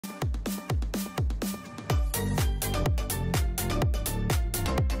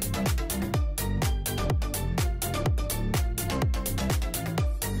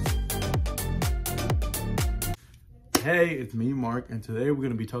Hey, it's me, Mark, and today we're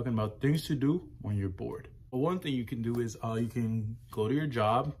going to be talking about things to do when you're bored. Well, one thing you can do is you can go to your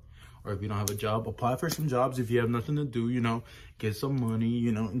job, or if you don't have a job, apply for some jobs. If you have nothing to do, get some money,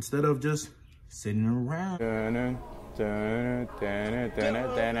 instead of just sitting around. So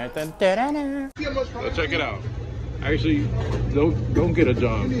check it out. Actually, don't get a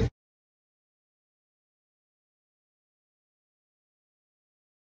job.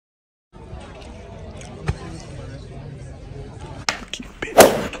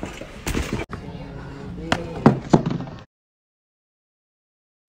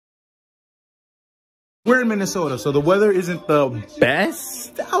 We're in Minnesota, so the weather isn't the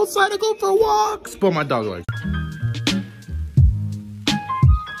best outside to go for walks, but my dog likes it.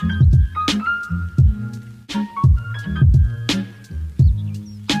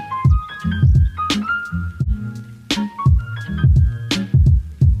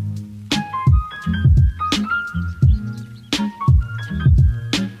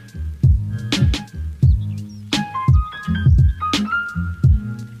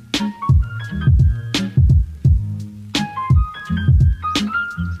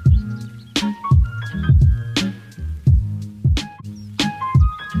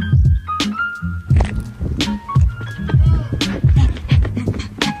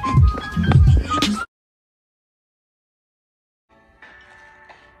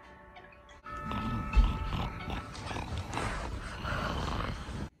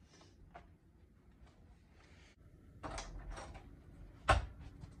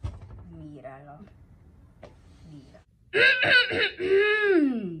 Míralo. Mira.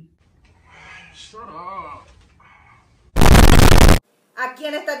 Shut up. ¿A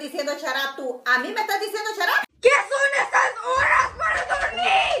quién estás diciendo chará tú? ¿A mí me estás diciendo chará? ¿Qué son estas horas para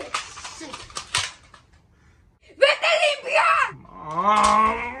dormir? ¡Vete a limpiar!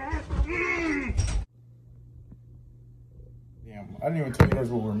 Damn, I didn't even tell you guys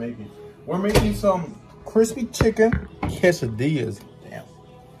what we're making. We're making some crispy chicken quesadillas. Damn.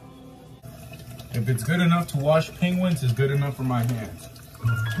 If it's good enough to wash penguins, it's good enough for my hands.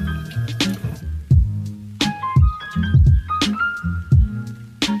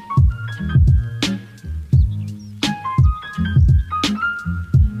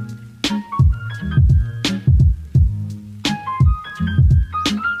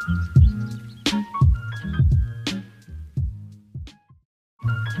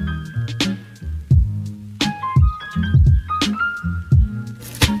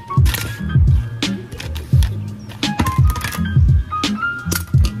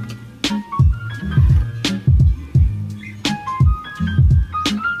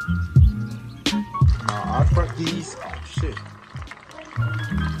 I put these. Oh shit.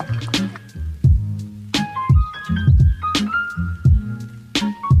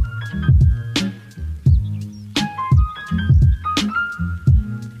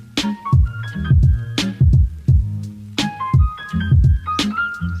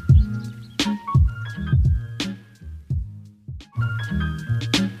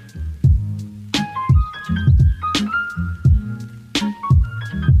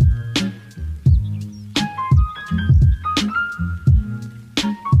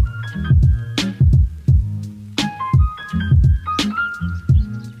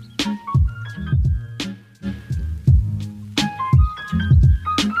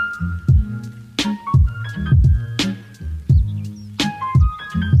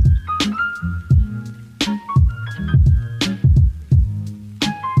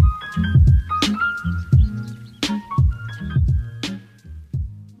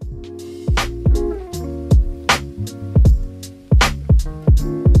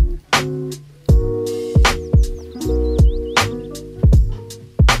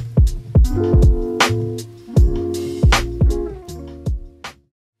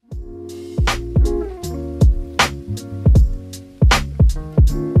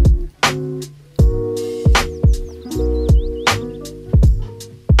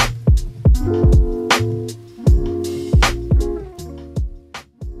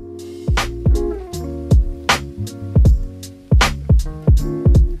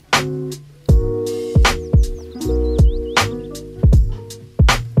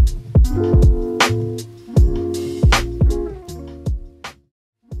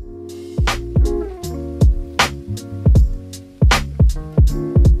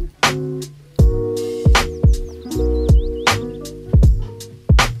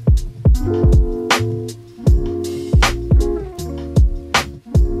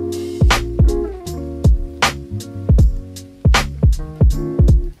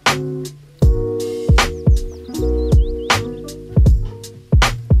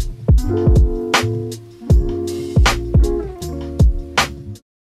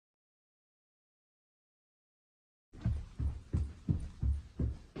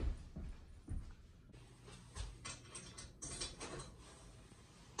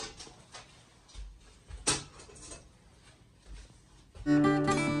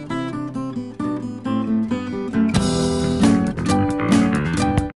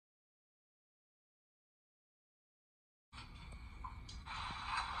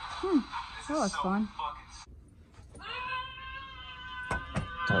 was fun.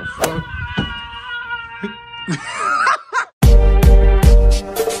 Oh, fuck.